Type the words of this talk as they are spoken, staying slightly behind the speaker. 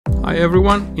Hi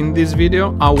everyone, in this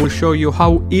video I will show you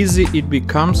how easy it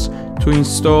becomes to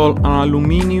install an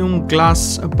aluminum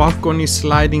glass balcony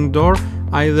sliding door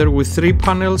either with 3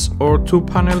 panels or 2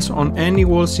 panels on any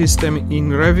wall system in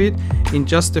Revit in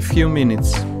just a few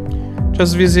minutes.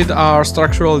 Just visit our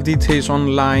structural details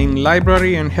online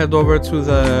library and head over to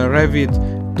the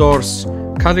Revit doors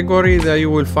category. There you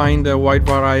will find a wide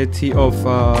variety of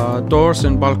doors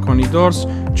and balcony doors.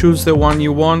 Choose the one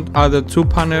you want, either 2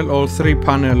 panel or 3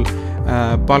 panel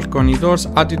balcony doors.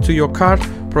 Add it to your cart,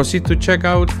 proceed to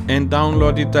checkout and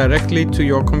download it directly to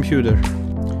your computer.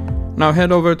 Now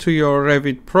head over to your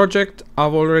Revit project.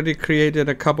 I've already created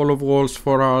a couple of walls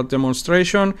for our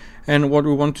demonstration, and what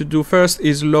we want to do first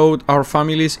is load our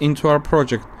families into our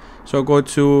project. So go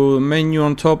to menu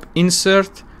on top,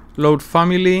 insert, load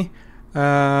family.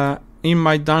 In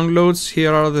my downloads,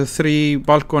 here are the 3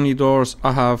 balcony doors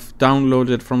I have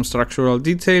downloaded from Structural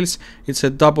Details. It's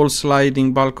a double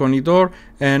sliding balcony door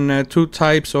and 2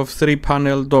 types of 3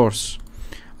 panel doors.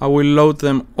 I will load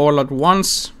them all at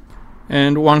once,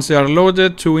 and once they are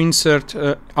loaded, to insert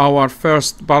our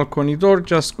first balcony door,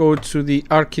 just go to the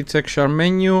architecture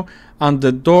menu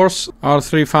under doors. Our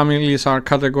 3 families are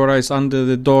categorized under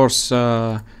the doors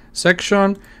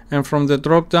section, and from the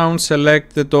drop down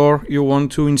select the door you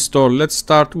want to install. Let's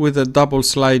start with a double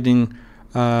sliding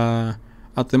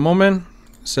at the moment.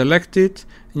 Select it,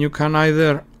 and you can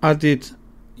either add it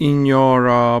in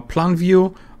your plan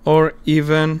view or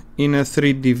even in a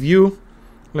 3D view.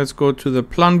 Let's go to the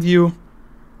plan view,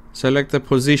 select the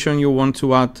position you want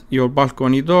to add your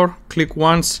balcony door, click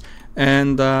once,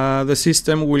 and the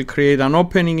system will create an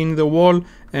opening in the wall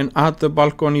and add the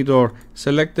balcony door.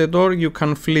 Select the door, you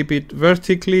can flip it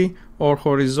vertically or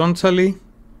horizontally,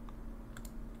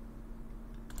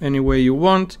 any way you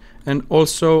want. And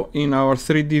also in our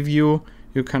 3D view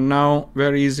you can now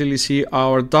very easily see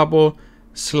our double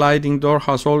sliding door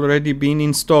has already been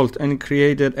installed and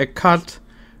created a cut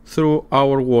through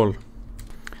our wall.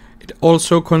 It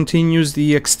also continues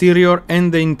the exterior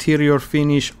and the interior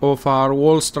finish of our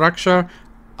wall structure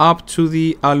up to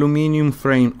the aluminum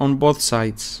frame on both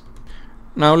sides.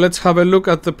 Now let's have a look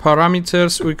at the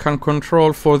parameters we can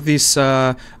control for this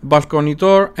balcony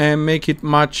door and make it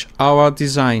match our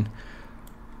design.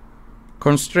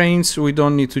 Constraints, we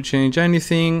don't need to change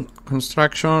anything.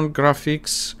 Construction,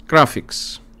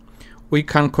 graphics. We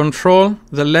can control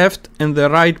the left and the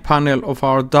right panel of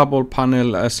our double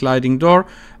panel sliding door,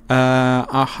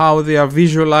 how they are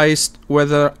visualized,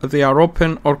 whether they are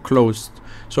open or closed.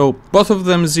 So both of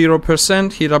them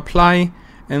 0%, hit apply,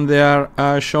 and they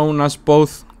are shown as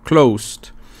both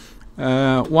closed.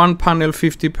 One panel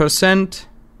 50%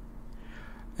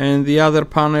 and the other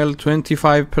panel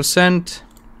 25%.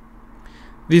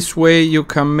 This way you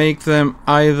can make them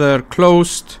either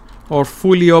closed or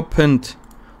fully opened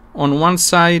on one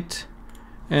side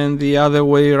and the other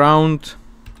way around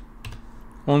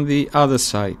on the other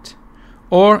side,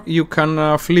 or you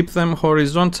can flip them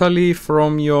horizontally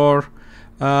from your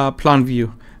plan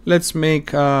view. Let's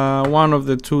make one of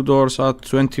the 2 doors at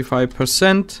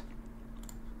 25%.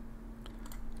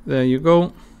 There you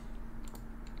go.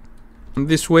 And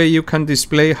this way you can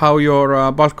display how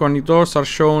your balcony doors are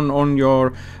shown on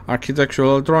your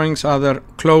architectural drawings, either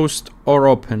closed or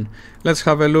open. Let's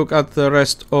have a look at the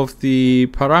rest of the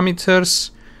parameters.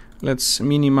 Let's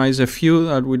minimize a few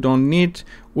that we don't need.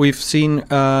 We've seen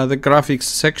the graphics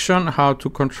section, how to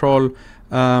control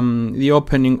the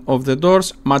opening of the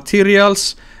doors.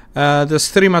 Materials, there's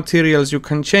 3 materials you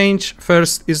can change.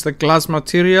 First is the glass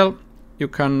material. You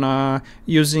can,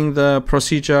 using the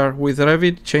procedure with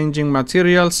Revit, changing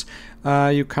materials,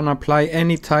 you can apply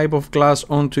any type of glass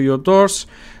onto your doors.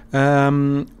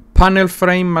 Panel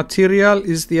frame material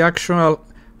is the actual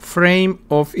frame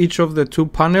of each of the 2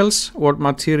 panels, what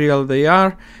material they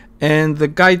are, and the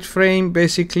guide frame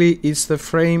basically is the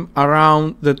frame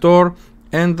around the door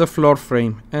and the floor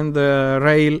frame and the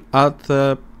rail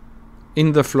at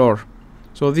in the floor.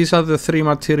 So these are the 3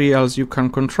 materials you can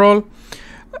control.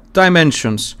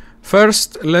 Dimensions.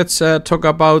 First, let's talk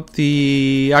about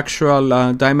the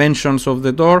actual dimensions of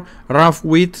the door. Rough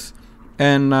width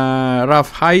and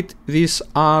rough height, these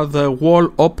are the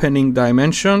wall opening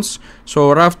dimensions.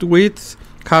 So rough width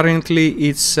currently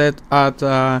it's set at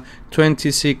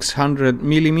 2600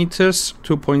 millimeters,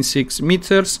 2.6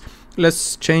 meters.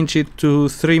 Let's change it to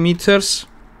 3 meters.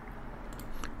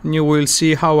 And you will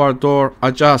see how our door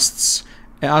adjusts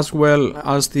as well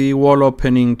as the wall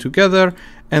opening together.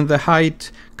 And the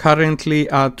height currently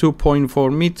at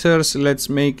 2.4 meters. Let's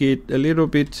make it a little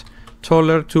bit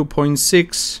taller,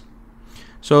 2.6.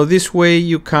 So this way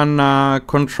you can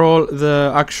control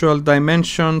the actual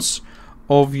dimensions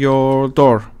of your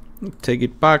door. take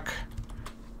it back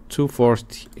to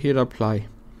 40, hit apply.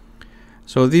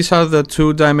 So these are the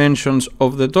two dimensions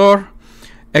of the door.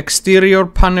 Exterior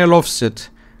panel offset.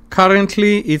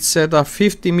 Currently it's set at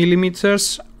 50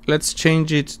 millimeters. Let's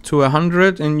change it to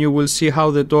 100 and you will see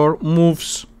how the door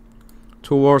moves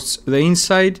towards the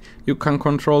inside. You can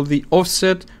control the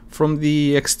offset from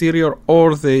the exterior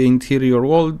or the interior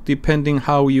wall depending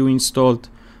how you installed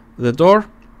the door.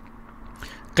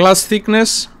 Glass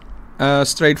thickness,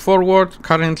 straightforward,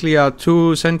 currently at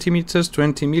 2 centimeters,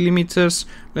 20 millimeters.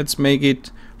 Let's make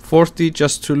it 40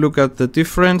 just to look at the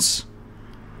difference.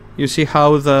 You see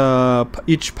how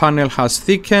each panel has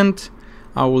thickened.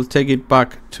 I will take it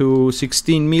back to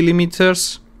 16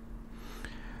 millimeters.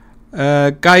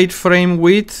 Guide frame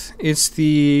width is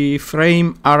the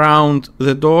frame around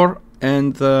the door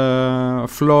and the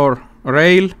floor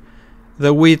rail.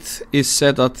 The width is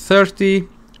set at 30.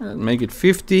 Make it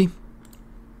 50.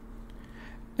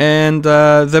 And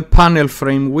the panel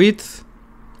frame width.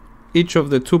 Each of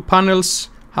the two panels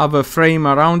have a frame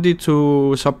around it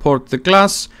to support the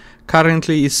glass.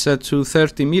 Currently is set to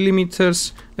 30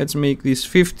 millimeters. Let's make this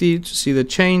 50 to see the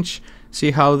change.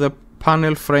 See how the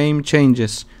panel frame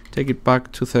changes. Take it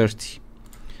back to 30.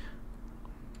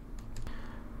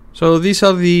 So these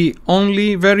are the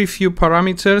only very few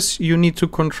parameters you need to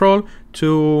control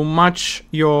to match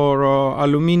your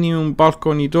aluminum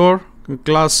balcony door,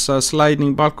 glass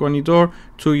sliding balcony door,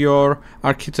 to your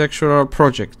architectural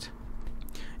project.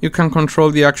 You can control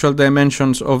the actual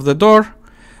dimensions of the door,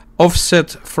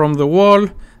 offset from the wall,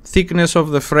 thickness of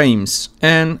the frames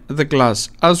and the glass,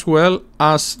 as well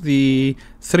as the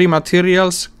three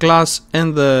materials, glass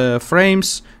and the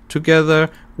frames, together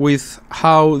with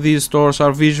how these doors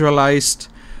are visualized,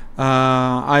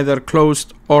 either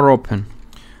closed or open.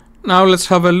 Now let's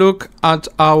have a look at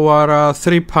our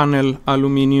 3-panel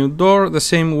aluminum door. The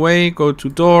same way, go to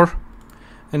door,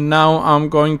 and now I'm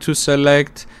going to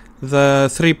select the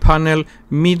 3-panel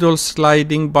middle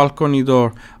sliding balcony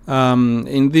door.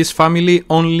 In this family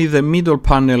only the middle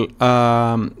panel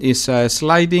is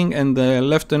sliding and the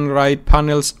left and right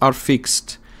panels are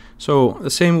fixed. So the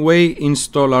same way,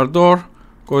 install our door,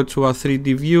 go to a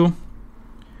 3D view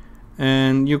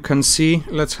and you can see,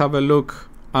 let's have a look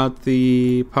at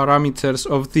the parameters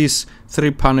of this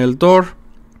 3-panel door.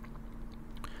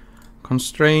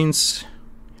 Constraints,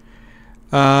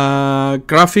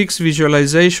 graphics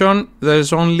visualization.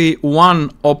 There's only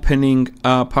one opening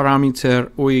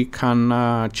parameter we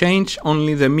can change.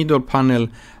 Only the middle panel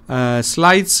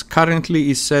slides. Currently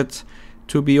is set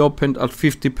to be opened at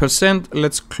 50%.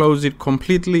 Let's close it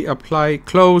completely. Apply,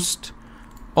 closed,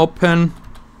 open,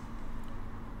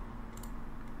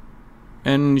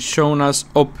 and shown as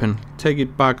open. Take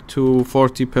it back to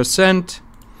 40%.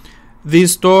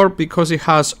 This door, because it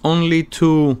has only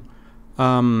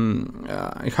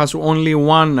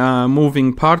one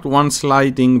moving part, one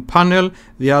sliding panel,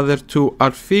 the other two are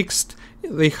fixed.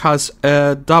 It has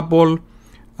a double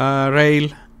rail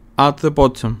at the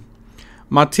bottom.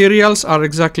 Materials are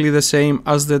exactly the same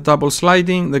as the double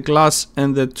sliding, the glass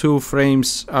and the two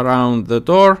frames around the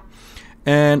door,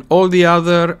 and all the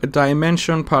other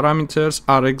dimension parameters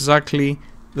are exactly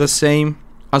the same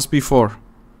as before.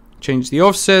 Change the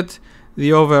offset,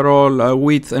 the overall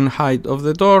width and height of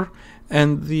the door,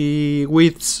 and the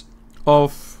widths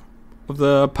of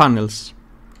the panels.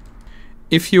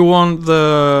 If you want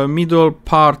the middle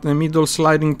part, the middle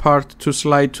sliding part, to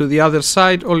slide to the other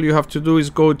side, all you have to do is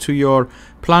go to your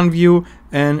plan view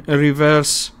and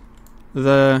reverse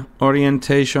the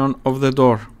orientation of the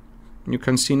door. You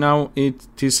can see now it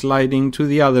is sliding to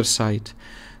the other side.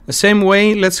 The same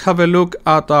way, let's have a look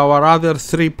at our other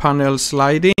 3-panel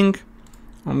sliding.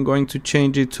 I'm going to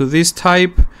change it to this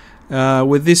type.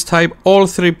 With this type, all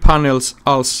 3 panels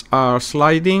are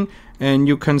sliding, and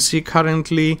you can see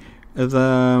currently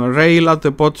the rail at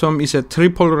the bottom is a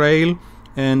triple rail,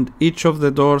 and each of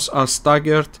the doors are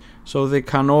staggered so they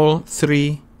can all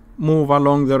 3 move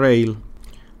along the rail.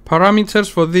 Parameters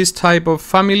for this type of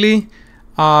family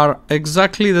are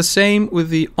exactly the same, with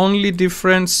the only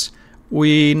difference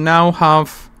we now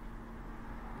have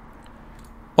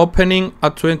opening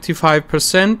at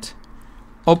 25%,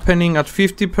 opening at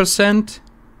 50%,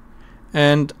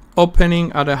 and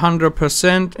opening at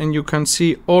 100%, and you can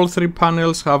see all 3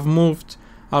 panels have moved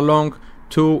along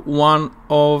to one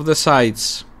of the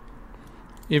sides.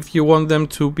 If you want them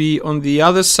to be on the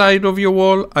other side of your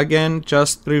wall, again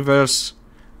just reverse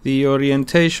the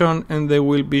orientation and they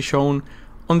will be shown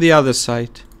on the other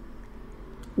side.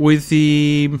 With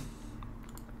the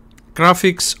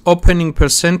graphics opening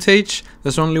percentage,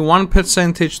 there's only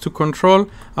 1% to control.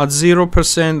 At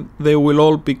 0% they will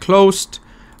all be closed.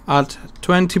 at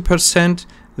 20%,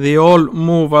 they all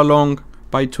move along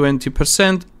by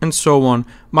 20%, and so on.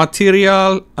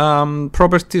 Material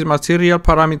properties, material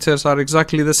parameters are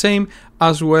exactly the same,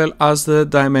 as well as the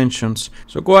dimensions.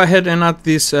 So go ahead and add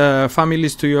these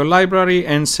families to your library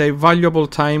and save valuable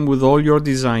time with all your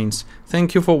designs.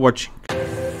 Thank you for watching.